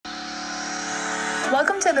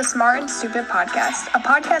Welcome to the Smart and Stupid Podcast, a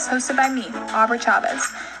podcast hosted by me, Aubree.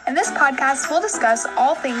 In this podcast, we'll discuss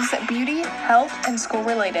all things beauty, health, and school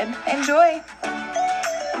related. Enjoy!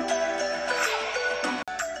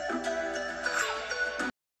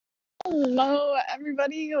 Hello,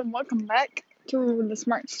 everybody, and welcome back to the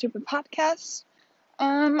Smart and Stupid Podcast.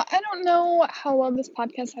 I don't know how well this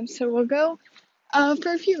podcast episode will go,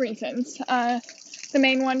 for a few reasons. The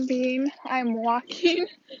main one being I'm walking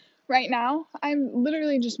right now. I'm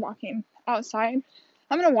literally just walking outside.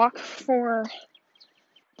 I'm gonna walk for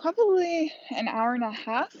probably an hour and a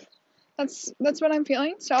half. That's what I'm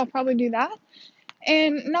feeling, so I'll probably do that.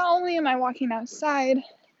 And not only am I walking outside,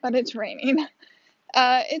 but it's raining.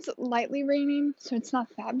 It's lightly raining, so it's not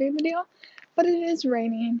that big of a deal, but it is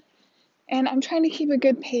raining, and I'm trying to keep a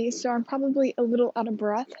good pace, so I'm probably a little out of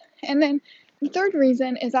breath. And then the third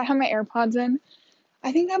reason is I have my AirPods in.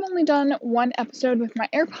 I think I've only done one episode with my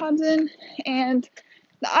AirPods in, and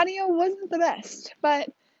the audio wasn't the best, but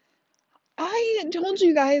I told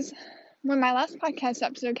you guys when my last podcast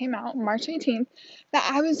episode came out, March 18th, that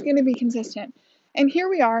I was going to be consistent. And here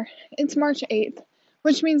we are. It's March 8th,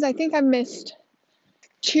 which means I think I missed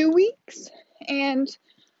 2 weeks, and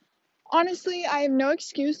honestly, I have no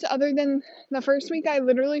excuse other than the first week I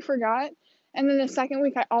literally forgot, and then the second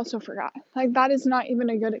week I also forgot. Like, that is not even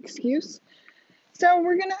a good excuse. So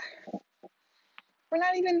we're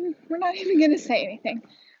not even gonna say anything.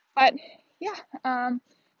 But yeah,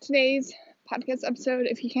 today's podcast episode,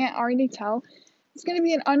 if you can't already tell, is gonna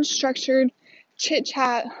be an unstructured chit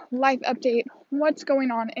chat, life update, what's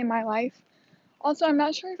going on in my life. Also, I'm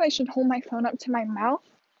not sure if I should hold my phone up to my mouth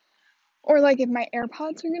or like if my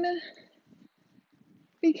AirPods are gonna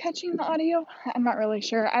be catching the audio. I'm not really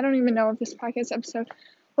sure. I don't even know if this podcast episode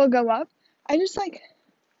will go up. I just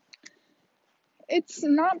it's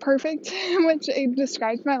not perfect, which it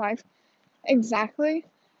describes my life exactly.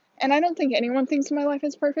 And I don't think anyone thinks my life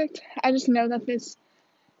is perfect. I just know that this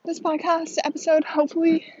podcast episode,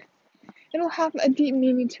 hopefully, it'll have a deep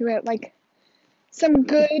meaning to it, like some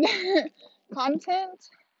good content,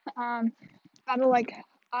 that'll like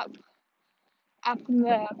up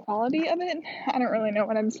the quality of it. I don't really know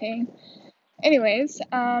what I'm saying. Anyways,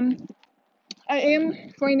 I am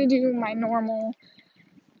going to do my normal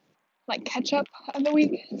like catch up of the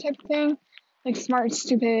week type of thing, like smart,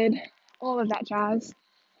 stupid, all of that jazz.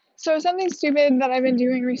 So something stupid that I've been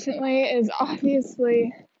doing recently is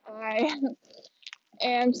obviously I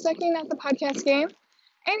am sucking at the podcast game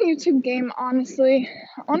and YouTube game. Honestly,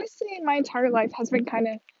 my entire life has been kind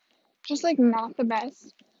of just like not the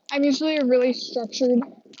best. I'm usually a really structured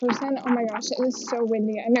person. Oh my gosh, it is so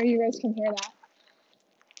windy. I know you guys can hear that.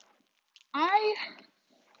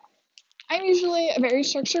 I'm usually a very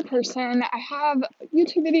structured person. I have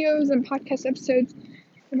YouTube videos and podcast episodes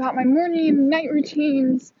about my morning and night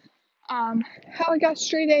routines, how I got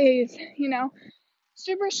straight A's,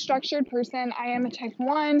 super structured person. I am a type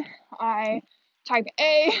 1, I type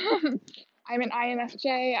A, I'm an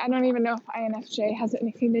INFJ. I don't even know if INFJ has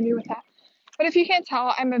anything to do with that. But if you can't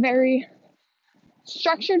tell, I'm a very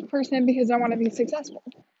structured person because I want to be successful.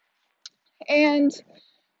 And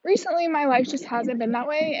recently, my life just hasn't been that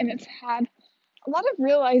way, and it's had a lot of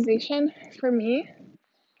realization for me,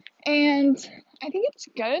 and I think it's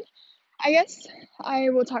good. I guess I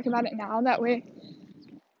will talk about it now, that way,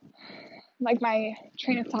 like, my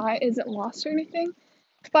train of thought isn't lost or anything.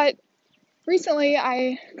 But recently,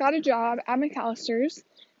 I got a job at McAllister's,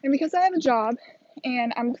 and because I have a job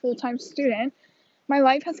and I'm a full-time student, my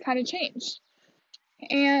life has kind of changed.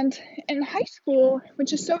 And in high school,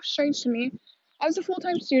 which is so strange to me, I was a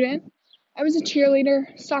full-time student. I was a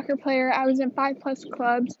cheerleader, soccer player. I was in 5+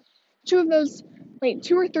 clubs. 2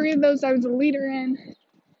 or 3 of those I was a leader in.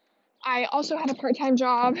 I also had a part-time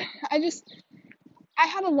job. I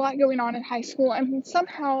had a lot going on in high school, and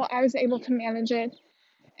somehow I was able to manage it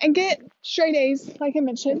and get straight A's, like I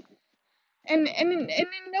mentioned. And in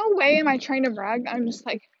no way am I trying to brag. I'm just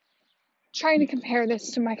like trying to compare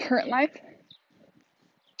this to my current life.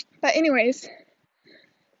 But anyways,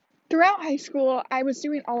 throughout high school, I was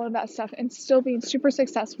doing all of that stuff and still being super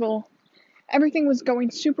successful. Everything was going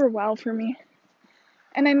super well for me,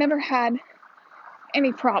 and I never had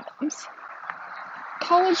any problems.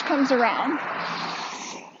 College comes around.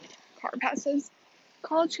 Car passes.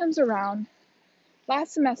 College comes around.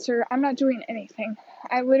 Last semester, I'm not doing anything.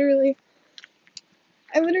 I literally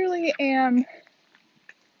am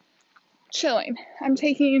chilling. I'm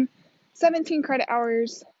taking 17 credit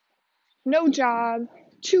hours, no job,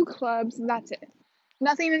 2 clubs, and that's it.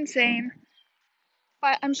 Nothing insane,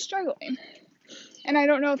 but I'm struggling. And I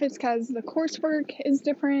don't know if it's because the coursework is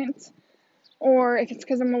different, or if it's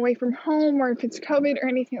because I'm away from home, or if it's COVID or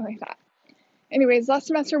anything like that. Anyways, last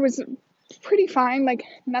semester was pretty fine, like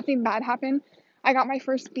nothing bad happened. I got my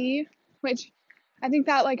first B, which I think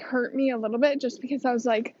that like hurt me a little bit just because I was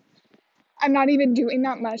like, I'm not even doing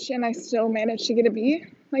that much and I still managed to get a B.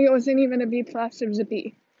 Like it wasn't even a B plus, it was a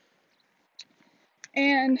B.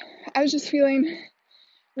 And I was just feeling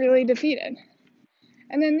really defeated.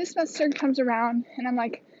 And then this semester comes around and I'm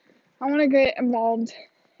like, I want to get involved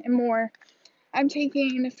in more. I'm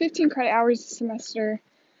taking 15 credit hours this semester.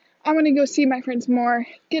 I want to go see my friends more,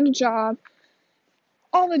 get a job,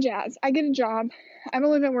 all the jazz. I get a job. I've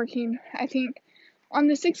only been working, I think, on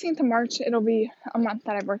the 16th of March, it'll be a month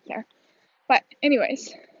that I've worked there. But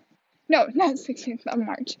anyways, no, not 16th of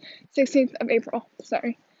March, 16th of April,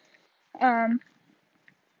 sorry.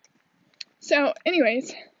 So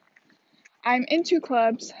anyways, I'm in 2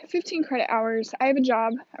 clubs, 15 credit hours. I have a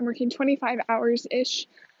job. I'm working 25 hours-ish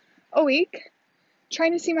a week,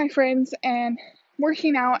 trying to see my friends and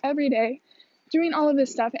working out every day, doing all of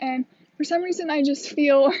this stuff. And for some reason, I just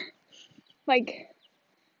feel like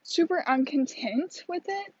super uncontent with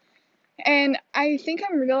it. And I think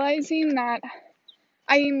I'm realizing that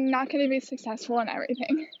I'm not going to be successful in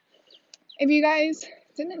everything. If you guys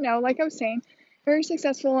didn't know, like I was saying, very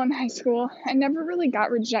successful in high school. I never really got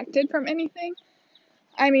rejected from anything.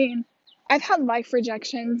 I mean, I've had life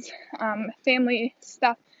rejections, family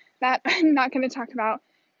stuff that I'm not going to talk about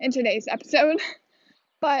in today's episode.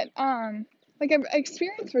 But, like I've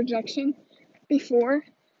experienced rejection before,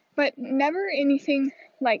 but never anything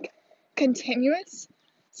like continuous.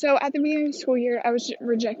 So at the beginning of the school year, I was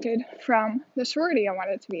rejected from the sorority I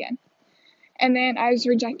wanted to be in. And then I was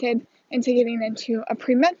rejected into getting into a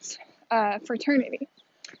pre-med fraternity.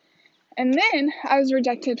 And then I was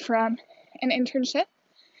rejected from an internship.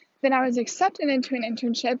 Then I was accepted into an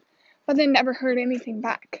internship, but then never heard anything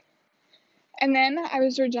back. And then I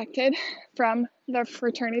was rejected from the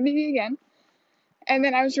fraternity again. And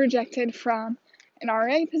then I was rejected from an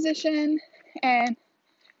RA position, and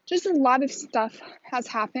just a lot of stuff has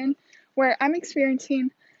happened where I'm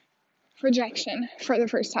experiencing rejection for the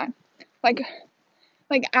first time. Like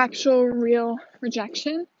actual real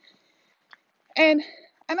rejection. And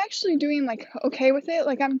I'm actually doing like okay with it.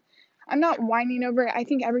 Like I'm not whining over it. I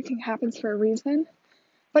think everything happens for a reason.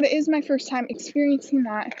 But it is my first time experiencing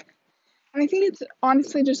that. And I think it's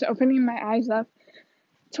honestly just opening my eyes up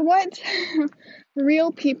to what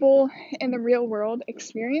real people in the real world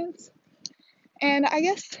experience. And I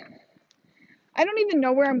guess I don't even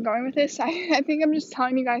know where I'm going with this. I think I'm just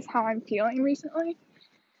telling you guys how I'm feeling recently.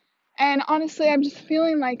 And honestly, I'm just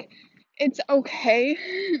feeling like it's okay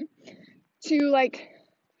to like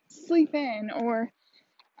sleep in or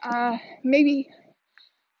maybe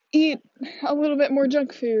eat a little bit more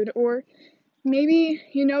junk food, or maybe,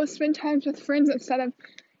 spend time with friends instead of,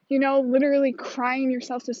 literally crying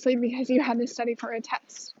yourself to sleep because you had to study for a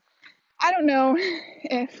test. I don't know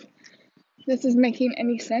if this is making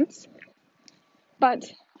any sense, but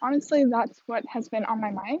honestly, that's what has been on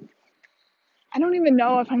my mind. I don't even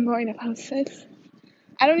know if I'm going to post this.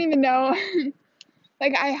 I don't even know.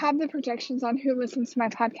 Like, I have the projections on who listens to my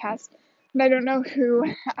podcast, but I don't know who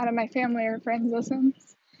out of my family or friends listens.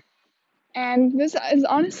 And this is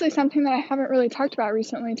honestly something that I haven't really talked about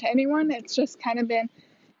recently to anyone. It's just kind of been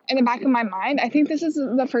in the back of my mind. I think this is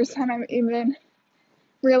the first time I'm even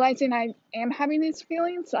realizing I am having these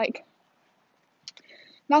feelings. Like,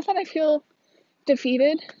 not that I feel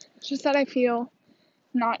defeated, just that I feel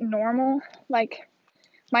not normal. Like,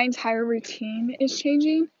 my entire routine is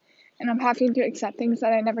changing, and I'm having to accept things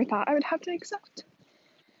that I never thought I would have to accept.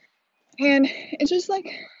 And it's just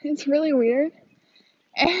like, it's really weird.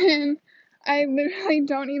 And I literally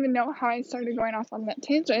don't even know how I started going off on that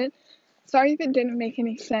tangent. Sorry if it didn't make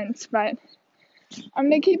any sense, but I'm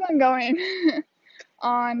going to keep on going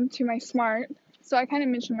on to my SMART. So I kind of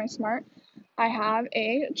mentioned my SMART. I have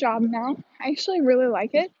a job now. I actually really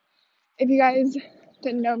like it. If you guys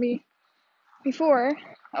didn't know me before,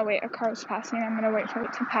 oh wait, a car is passing. I'm going to wait for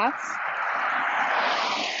it to pass.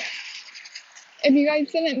 If you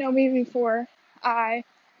guys didn't know me before, I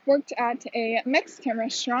worked at a Mexican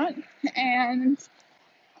restaurant, and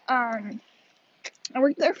I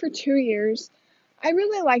worked there for 2 years. I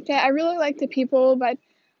really liked it. I really liked the people, but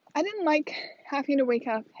I didn't like having to wake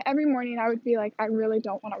up every morning. I would be like, I really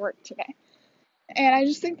don't want to work today. And I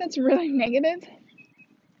just think that's really negative.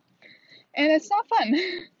 And it's not fun.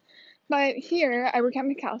 But here, I work at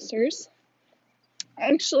McAllister's.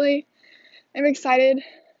 Actually, I'm excited,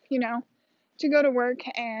 to go to work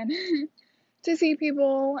and to see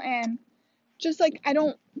people, and just like, I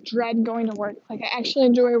don't dread going to work. Like, I actually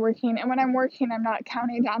enjoy working, and when I'm working, I'm not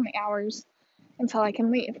counting down the hours. until I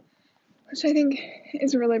can leave, which I think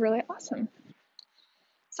is really, really awesome.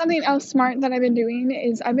 Something else smart that I've been doing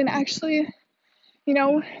is I've been actually,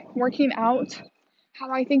 working out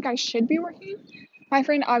how I think I should be working. My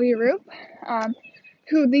friend Aubree,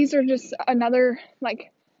 who these are just another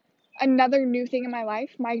new thing in my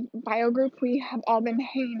life. My bio group, we have all been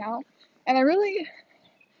hanging out, and I really,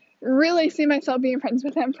 really see myself being friends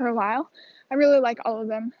with them for a while. I really like all of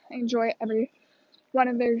them. I enjoy every one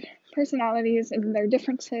of their personalities and their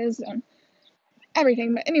differences and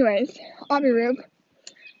everything. But anyways, Aubree,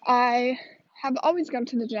 I have always gone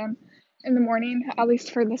to the gym in the morning, at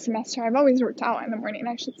least for the semester. I've always worked out in the morning,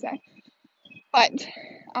 I should say. But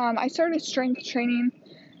I started strength training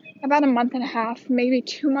about a month and a half, maybe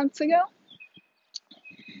 2 months ago.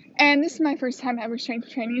 And this is my first time ever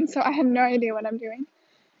strength training, so I have no idea what I'm doing.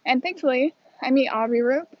 And thankfully, I meet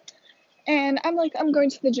Aubree, and I'm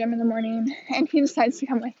going to the gym in the morning, and he decides to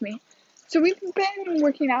come with me. So we've been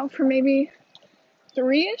working out for maybe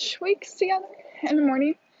 3-ish weeks together in the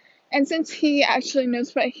morning. And since he actually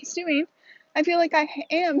knows what he's doing, I feel like I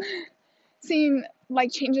am seeing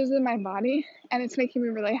changes in my body, and it's making me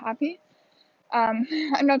really happy. I'm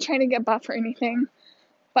not trying to get buff or anything,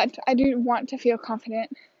 but I do want to feel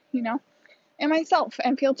confident, in myself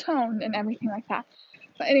and feel toned and everything like that.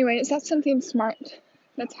 But anyways, that's something smart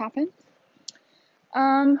that's happened.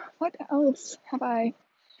 What else have I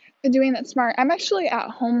been doing that's smart? I'm actually at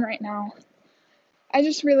home right now. I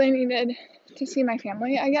just really needed to see my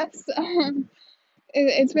family, I guess.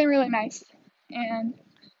 It's been really nice. And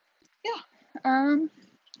yeah, I'm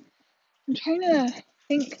trying to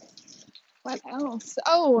think what else.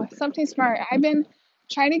 Oh, something smart. I've been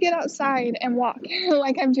trying to get outside and walk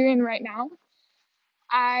like I'm doing right now.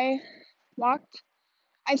 I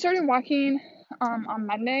started walking on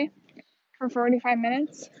Monday for 45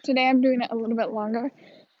 minutes. Today I'm doing it a little bit longer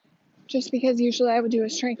just because usually I would do a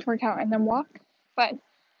strength workout and then walk. But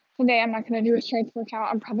today I'm not going to do a strength workout.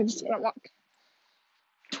 I'm probably just going to walk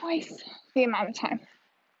twice the amount of time.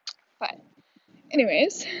 But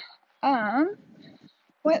anyways,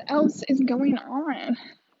 what else is going on?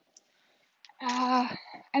 I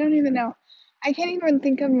don't even know. I can't even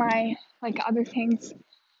think of my other things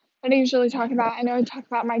that I usually talk about. I know I talk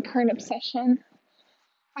about my current obsession.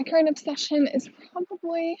 My current obsession is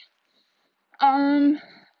probably oh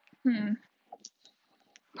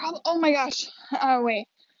my gosh. Oh wait.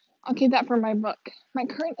 I'll keep that for my book. My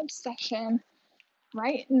current obsession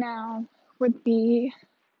right now would be,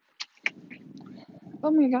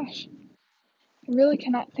 oh my gosh, I really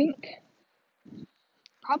cannot think.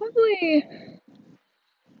 Probably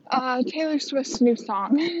Taylor Swift's new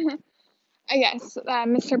song. I guess,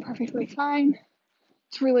 Mr. Perfectly Fine.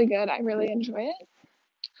 It's really good. I really enjoy it.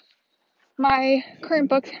 My current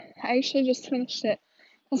book, I actually just finished it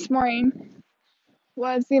this morning,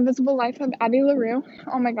 was The Invisible Life of Addie LaRue.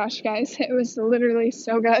 Oh my gosh, guys, it was literally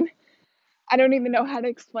so good. I don't even know how to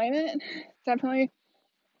explain it. Definitely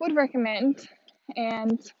would recommend.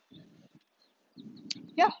 And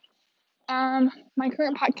yeah, my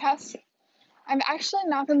current podcast, I've actually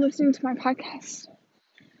not been listening to my podcast.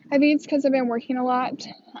 I think it's because I've been working a lot.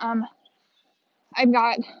 I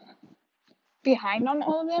got behind on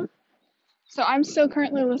all of them. So I'm still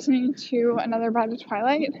currently listening to Another Bride of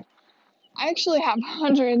Twilight. I actually have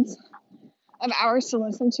hundreds of hours to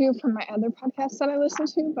listen to from my other podcasts that I listen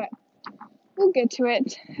to, but we'll get to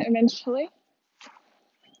it eventually.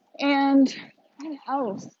 And what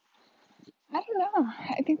else? I don't know.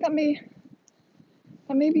 I think that may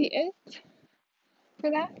be it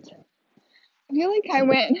for that. I feel like I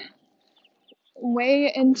went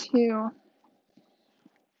way too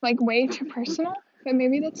personal, but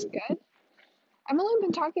maybe that's good. I've only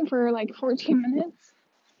been talking for 14 minutes,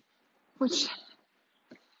 which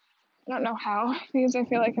I don't know how, because I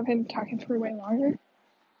feel like I've been talking for way longer,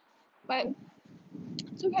 but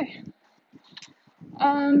it's okay.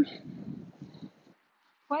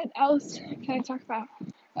 What else can I talk about?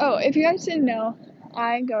 Oh, if you guys didn't know,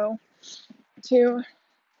 I go to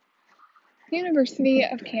the University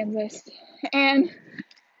of Kansas, and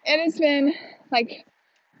it has been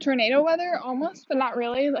tornado weather almost, but not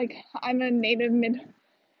really. I'm a native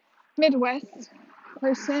Midwest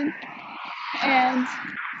person, and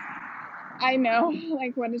I know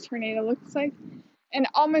what a tornado looks like. And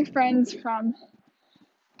all my friends from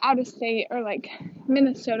out of state or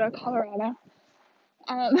Minnesota, Colorado,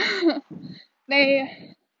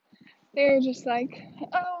 they're just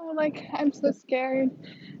I'm so scared.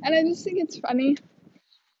 And I just think it's funny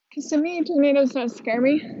because to me tornadoes don't scare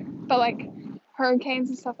me, but hurricanes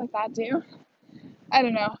and stuff like that do. I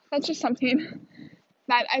don't know, that's just something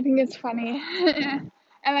that I think is funny.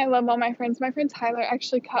 And I love all my friends. My friend Tyler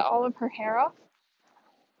actually cut all of her hair off.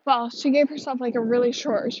 Well, she gave herself like a really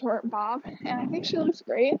short bob, and I think she looks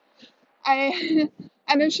great. I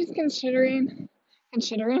I know she's considering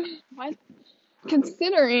what?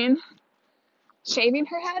 Considering shaving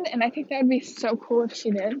her head, and I think that would be so cool if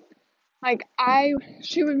she did. Like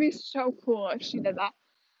she would be so cool if she did that.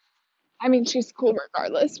 I mean, she's cool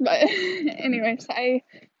regardless, but anyways, I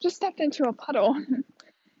just stepped into a puddle,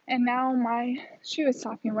 and now my shoe is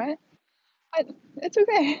sopping wet, but it's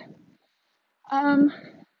okay. I'm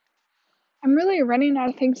really running out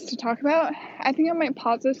of things to talk about. I think I might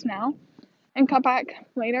pause this now and come back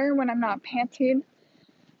later when I'm not panting,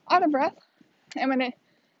 out of breath, and when the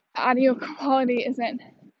audio quality isn't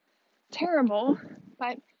terrible.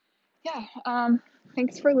 But yeah,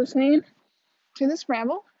 thanks for listening to this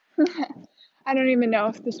ramble. I don't even know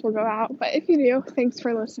if this will go out, but if you do, thanks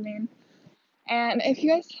for listening. And if you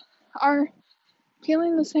guys are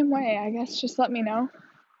feeling the same way, I guess just let me know.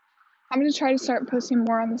 I'm going to try to start posting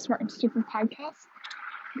more on the Smart and Stupid podcast.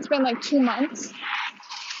 It's been like 2 months,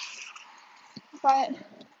 but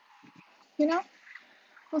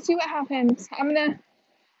we'll see what happens. I'm going to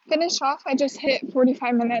finish off. I just hit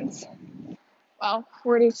 45 minutes. Well,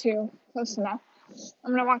 42, close enough.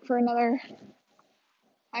 I'm going to walk for another,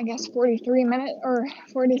 I guess, 43 minutes or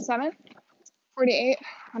 47, 48,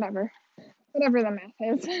 whatever the math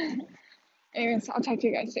is. Anyways, I'll talk to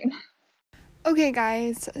you guys soon. Okay,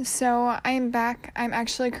 guys, so I am back. I'm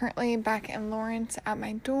actually currently back in Lawrence at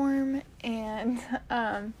my dorm, and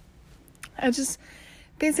I just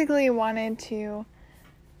basically wanted to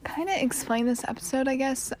kind of explain this episode, I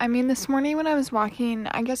guess. I mean, this morning when I was walking,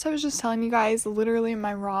 I guess I was just telling you guys literally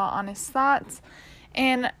my raw, honest thoughts,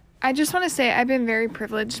 and I just want to say I've been very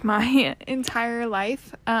privileged my entire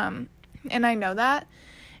life, and I know that,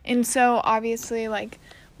 and so obviously, like,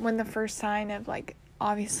 when the first sign of, like,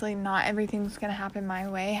 obviously not everything's gonna happen my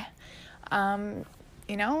way,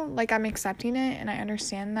 like, I'm accepting it, and I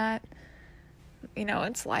understand that,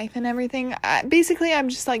 it's life and everything. Basically, I'm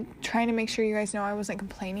just, like, trying to make sure you guys know I wasn't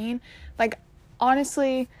complaining. Like,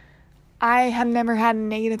 honestly, I have never had a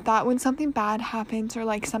negative thought when something bad happens or,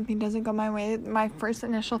 like, something doesn't go my way. My first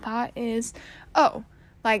initial thought is, oh,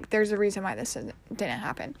 like, there's a reason why this didn't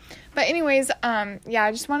happen. But anyways, I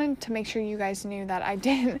just wanted to make sure you guys knew that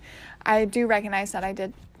I do recognize that I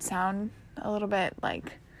did sound a little bit,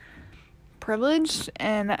 like, privileged,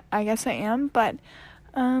 and I guess I am, but,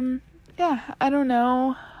 I don't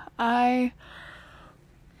know. I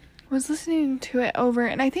was listening to it over,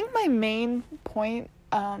 and I think my main point,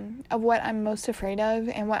 of what I'm most afraid of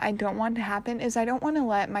and what I don't want to happen is I don't want to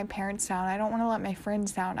let my parents down. I don't want to let my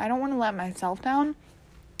friends down. I don't want to let myself down.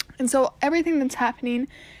 And so everything that's happening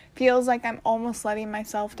feels like I'm almost letting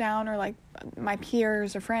myself down, or like my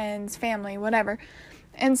peers or friends, family, whatever.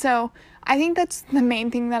 And so I think that's the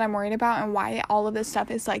main thing that I'm worried about and why all of this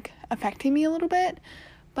stuff is, like, affecting me a little bit.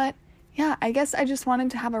 But yeah, I guess I just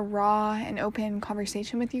wanted to have a raw and open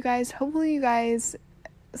conversation with you guys. Hopefully you guys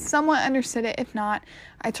somewhat understood it. If not,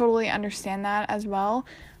 I totally understand that as well.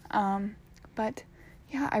 But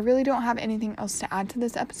yeah, I really don't have anything else to add to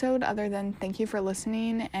this episode other than thank you for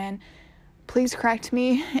listening, and please correct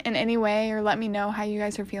me in any way or let me know how you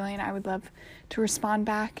guys are feeling. I would love to respond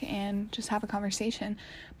back and just have a conversation.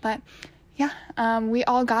 But yeah, we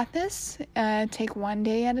all got this. Take one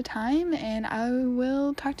day at a time, and I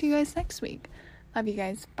will talk to you guys next week. Love you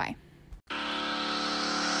guys. Bye.